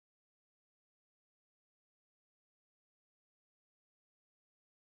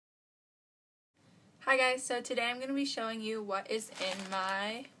Hi guys, so today I'm going to be showing you what is in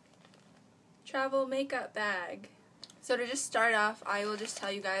my travel makeup bag. So to just start off, I will just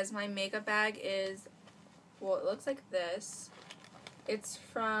tell you guys my makeup bag is, well, it looks like this. It's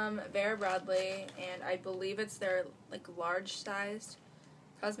from Vera Bradley, and I believe it's their large sized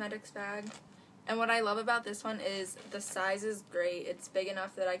cosmetics bag. And what I love about this one is the size is great. It's big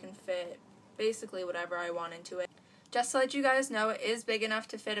enough that I can fit basically whatever I want into it. Just to let you guys know, it is big enough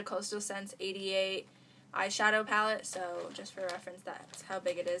to fit a Coastal Scents 88 eyeshadow palette, so just for reference, that's how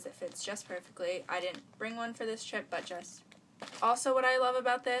big it is. It fits just perfectly. I didn't bring one for this trip, but just. Also, what I love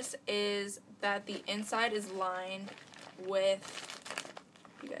about this is that the inside is lined with,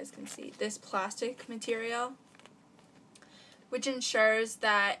 you guys can see, this plastic material, which ensures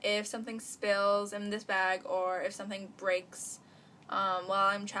that if something spills in this bag or if something breaks while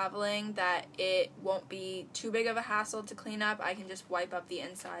I'm traveling, that it won't be too big of a hassle to clean up. I can just wipe up the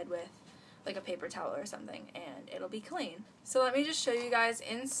inside with like a paper towel or something and it'll be clean. So let me just show you guys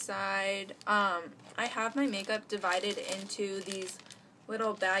inside. I have my makeup divided into these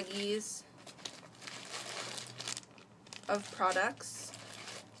little baggies of products.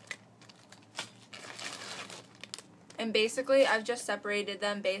 And basically I've just separated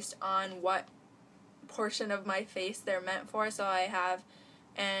them based on what portion of my face they're meant for. So I have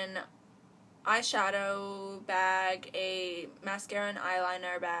an eyeshadow bag, a mascara and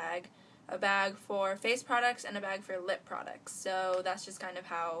eyeliner bag, a bag for face products, and a bag for lip products. So that's just kind of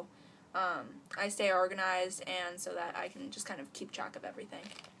how I stay organized, and so that I can just kind of keep track of everything.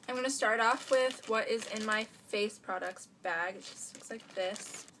 I'm going to start off with what is in my face products bag. It just looks like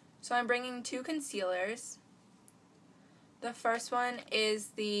this. So I'm bringing two concealers. The first one is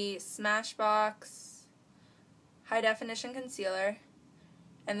the Smashbox High Definition Concealer,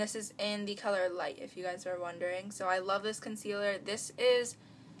 and this is in the color Light, if you guys are wondering. So I love this concealer. This is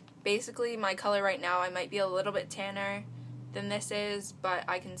basically my color right now. I might be a little bit tanner than this is, but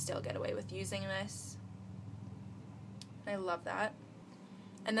I can still get away with using this. I love that.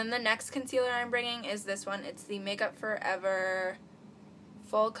 And then the next concealer I'm bringing is this one. It's the Makeup Forever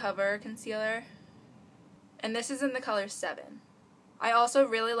Full Cover Concealer, and this is in the color 7. I also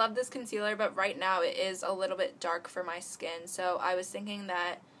really love this concealer, but right now it is a little bit dark for my skin, so I was thinking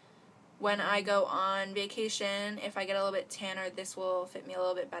that when I go on vacation, if I get a little bit tanner, this will fit me a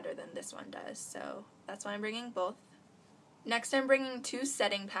little bit better than this one does, so that's why I'm bringing both. Next, I'm bringing two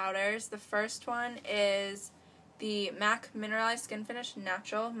setting powders. The first one is the MAC Mineralized Skin Finish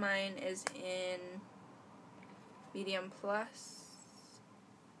Natural. Mine is in medium plus.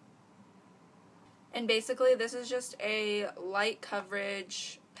 And basically, this is just a light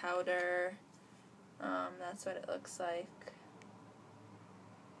coverage powder. That's what it looks like.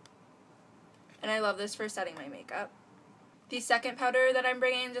 And I love this for setting my makeup. The second powder that I'm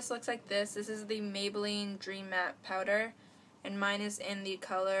bringing just looks like this. This is the Maybelline Dream Matte powder, and mine is in the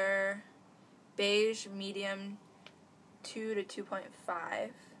color beige medium 2 to 2.5.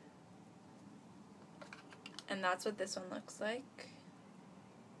 And that's what this one looks like.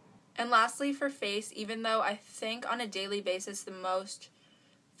 And lastly, for face, even though I think on a daily basis the most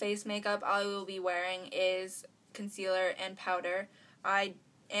face makeup I will be wearing is concealer and powder, I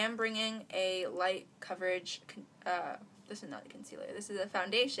am bringing a light coverage, this is not a concealer, this is a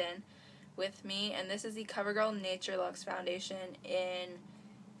foundation with me, and this is the CoverGirl Nature Luxe Foundation in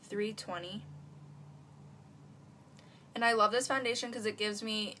 320. And I love this foundation because it gives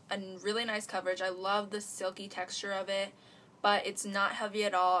me a really nice coverage. I love the silky texture of it, but it's not heavy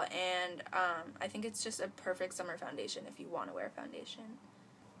at all, and I think it's just a perfect summer foundation if you want to wear foundation.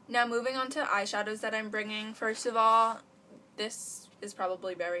 Now moving on to eyeshadows that I'm bringing. First of all, this is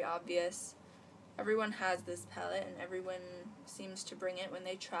probably very obvious. Everyone has this palette, and everyone seems to bring it when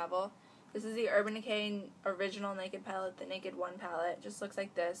they travel. This is the Urban Decay Original Naked Palette, the Naked 1 palette. It just looks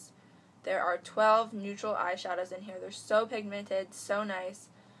like this. There are 12 neutral eyeshadows in here. They're so pigmented, so nice.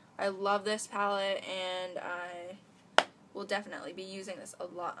 I love this palette, and I will definitely be using this a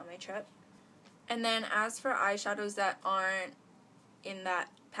lot on my trip. And then as for eyeshadows that aren't in that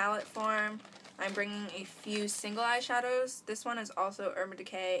palette form, I'm bringing a few single eyeshadows. This one is also Urban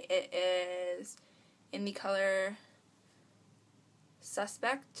Decay. It is in the color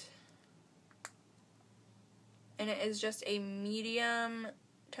Suspect, and it is just a medium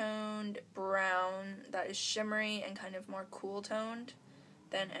toned brown that is shimmery and kind of more cool toned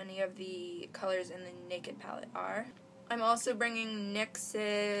than any of the colors in the Naked palette are. I'm also bringing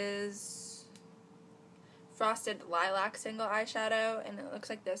NYX's Frosted Lilac single eyeshadow, and it looks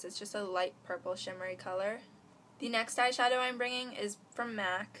like this. It's just a light purple shimmery color. The next eyeshadow I'm bringing is from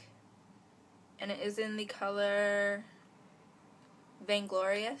MAC, and it is in the color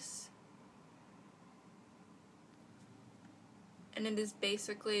Vainglorious. and it is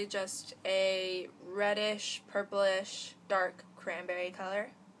basically just a reddish, purplish, dark cranberry color.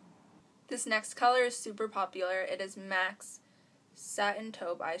 This next color is super popular. It is MAC's Satin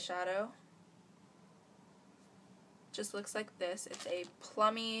Taupe eyeshadow. Just looks like this. It's a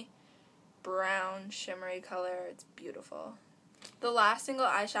plummy, brown, shimmery color. It's beautiful. The last single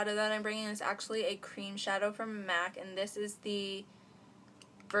eyeshadow that I'm bringing is actually a cream shadow from MAC, and this is the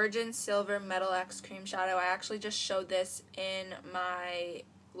Virgin Silver Metal X cream shadow. I actually just showed this in my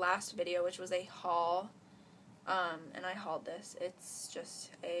last video, which was a haul, and I hauled this. It's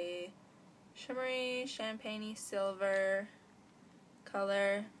just a shimmery, champagne-y silver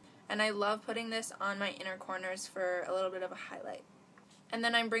color, and I love putting this on my inner corners for a little bit of a highlight. And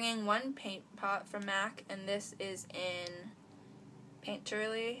then I'm bringing one paint pot from MAC, and this is in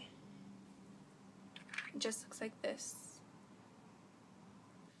Painterly. It just looks like this.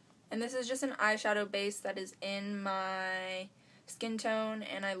 And this is just an eyeshadow base that is in my skin tone,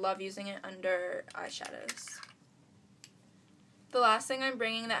 and I love using it under eyeshadows. The last thing I'm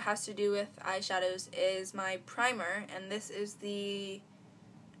bringing that has to do with eyeshadows is my primer, and this is the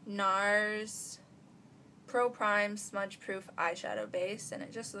NARS Pro Prime Smudge Proof eyeshadow base, and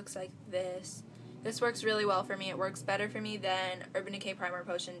it just looks like this. This works really well for me. It works better for me than Urban Decay Primer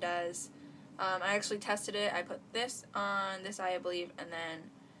Potion does. I actually tested it. I put this on this eye, I believe, and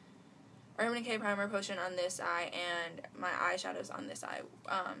then Urban Decay Primer Potion on this eye, and my eyeshadows on this eye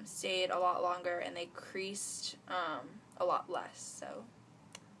stayed a lot longer, and they creased a lot less. So,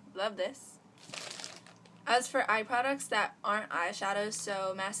 love this. As for eye products that aren't eyeshadows,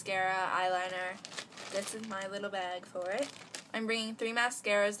 so mascara, eyeliner, this is my little bag for it. I'm bringing 3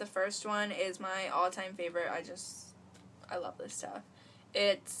 mascaras. The first one is my all-time favorite. I love this stuff.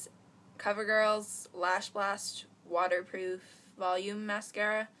 It's CoverGirl's Lash Blast Waterproof Volume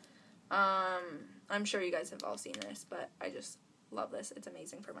Mascara. I'm sure you guys have all seen this, but I just love this. It's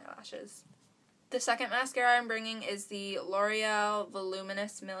amazing for my lashes. The second mascara I'm bringing is the L'Oreal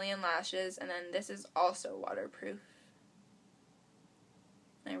Voluminous Million Lashes, and then this is also waterproof.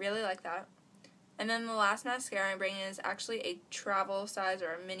 I really like that. And then the last mascara I'm bringing is actually a travel size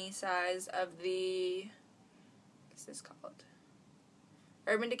or a mini size of the, what's this called?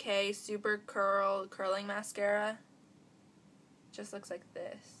 Urban Decay Super Curling Mascara. Just looks like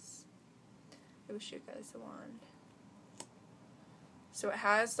this. I wish you guys a wand. So it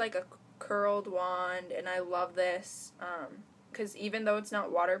has like a curled wand, and I love this because even though it's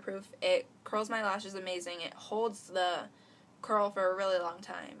not waterproof, it curls my lashes amazing. It holds the curl for a really long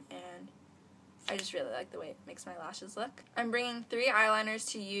time, and I just really like the way it makes my lashes look. I'm bringing 3 eyeliners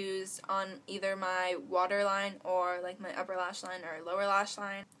to use on either my waterline or like my upper lash line or lower lash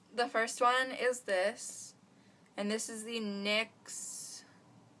line. The first one is this, and this is the NYX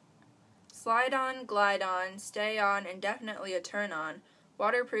Slide On, Glide On, Stay On, and Definitely a Turn On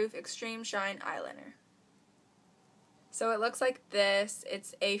Waterproof Extreme Shine Eyeliner. So it looks like this.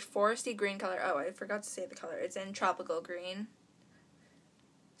 It's a foresty green color. Oh, I forgot to say the color. It's in tropical green.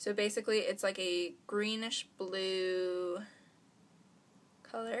 So basically it's like a greenish blue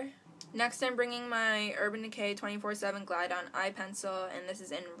color. Next I'm bringing my Urban Decay 24/7 Glide On Eye Pencil, and this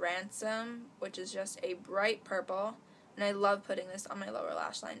is in Ransom, which is just a bright purple. And I love putting this on my lower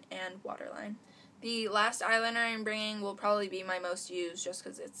lash line and waterline. The last eyeliner I'm bringing will probably be my most used just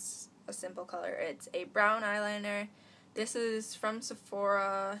because it's a simple color. It's a brown eyeliner. This is from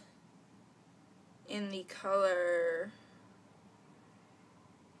Sephora in the color,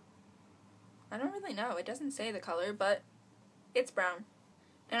 I don't really know. It doesn't say the color, but it's brown.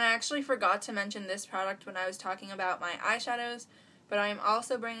 And I actually forgot to mention this product when I was talking about my eyeshadows, but I am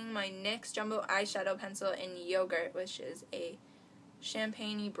also bringing my NYX Jumbo Eyeshadow Pencil in Yogurt, which is a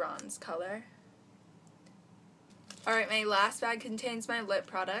champagne-y bronze color. Alright, my last bag contains my lip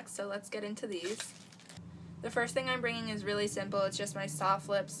products, so let's get into these. The first thing I'm bringing is really simple. It's just my Soft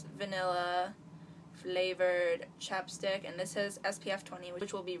Lips Vanilla flavored chapstick, and this has SPF 20,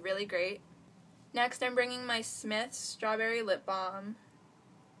 which will be really great. Next, I'm bringing my Smith's Strawberry Lip Balm,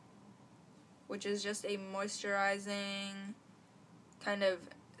 which is just a moisturizing, kind of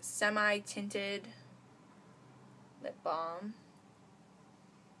semi-tinted lip balm.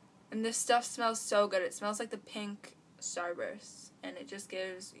 And this stuff smells so good. It smells like the pink Starburst, and it just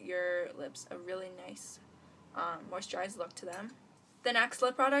gives your lips a really nice moisturized look to them. The next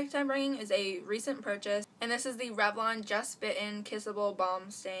lip product I'm bringing is a recent purchase, and this is the Revlon Just Bitten Kissable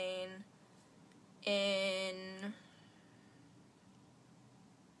Balm Stain in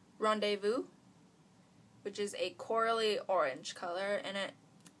Rendezvous, which is a corally orange color, and it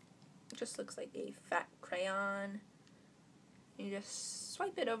just looks like a fat crayon. You just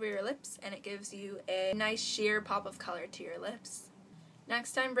swipe it over your lips, and it gives you a nice sheer pop of color to your lips.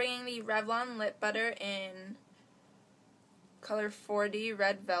 Next, I'm bringing the Revlon Lip Butter in color 4D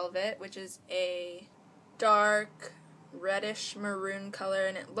Red Velvet, which is a dark reddish maroon color,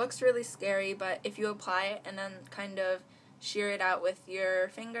 and it looks really scary, but if you apply it and then kind of sheer it out with your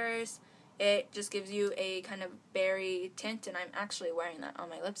fingers, it just gives you a kind of berry tint, and I'm actually wearing that on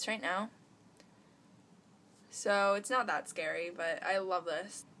my lips right now. So it's not that scary, but I love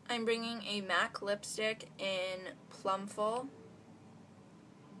this. I'm bringing a MAC lipstick in Plumful,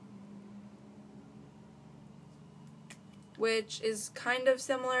 which is kind of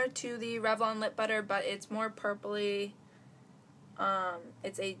similar to the Revlon Lip Butter, but it's more purpley.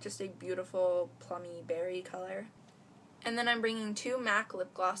 It's just a beautiful plummy berry color. And then I'm bringing two MAC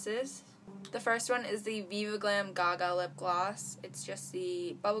lip glosses. The first one is the Viva Glam Gaga lip gloss. It's just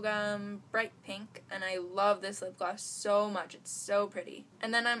the bubblegum bright pink, and I love this lip gloss so much. It's so pretty.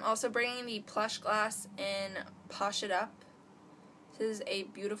 And then I'm also bringing the Plush Gloss in Posh It Up. This is a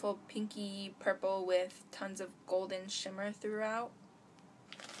beautiful pinky purple with tons of golden shimmer throughout.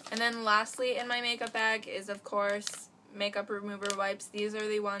 And then lastly in my makeup bag is, of course, makeup remover wipes. These are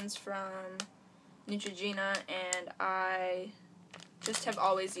the ones from Neutrogena, and I just have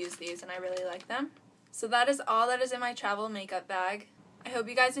always used these and I really like them. So that is all that is in my travel makeup bag. I hope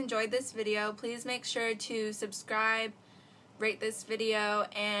you guys enjoyed this video. Please make sure to subscribe, rate this video,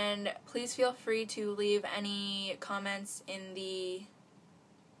 and please feel free to leave any comments in the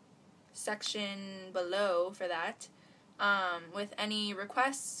section below for that. With any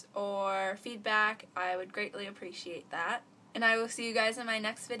requests or feedback, I would greatly appreciate that. And I will see you guys in my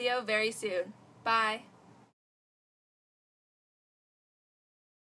next video very soon. Bye!